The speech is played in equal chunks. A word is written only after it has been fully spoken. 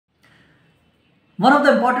One of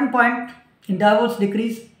the important points in divorce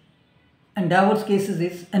decrees and divorce cases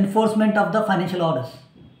is enforcement of the financial orders.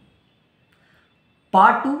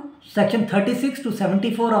 Part 2, Section 36 to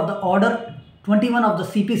 74 of the Order 21 of the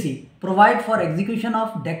CPC provide for execution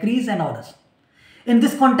of decrees and orders. In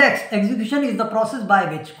this context, execution is the process by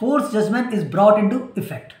which court's judgment is brought into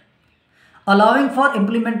effect, allowing for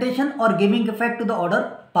implementation or giving effect to the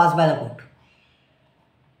order passed by the court.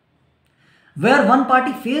 Where one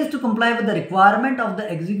party fails to comply with the requirement of the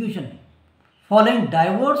execution following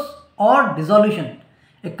divorce or dissolution,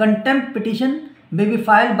 a contempt petition may be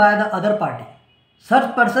filed by the other party.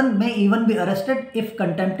 Such person may even be arrested if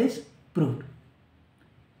contempt is proved.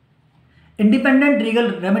 Independent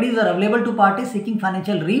legal remedies are available to parties seeking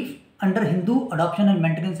financial relief under Hindu Adoption and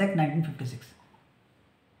Maintenance Act 1956.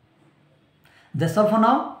 That's all for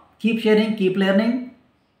now. Keep sharing, keep learning.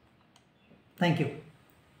 Thank you.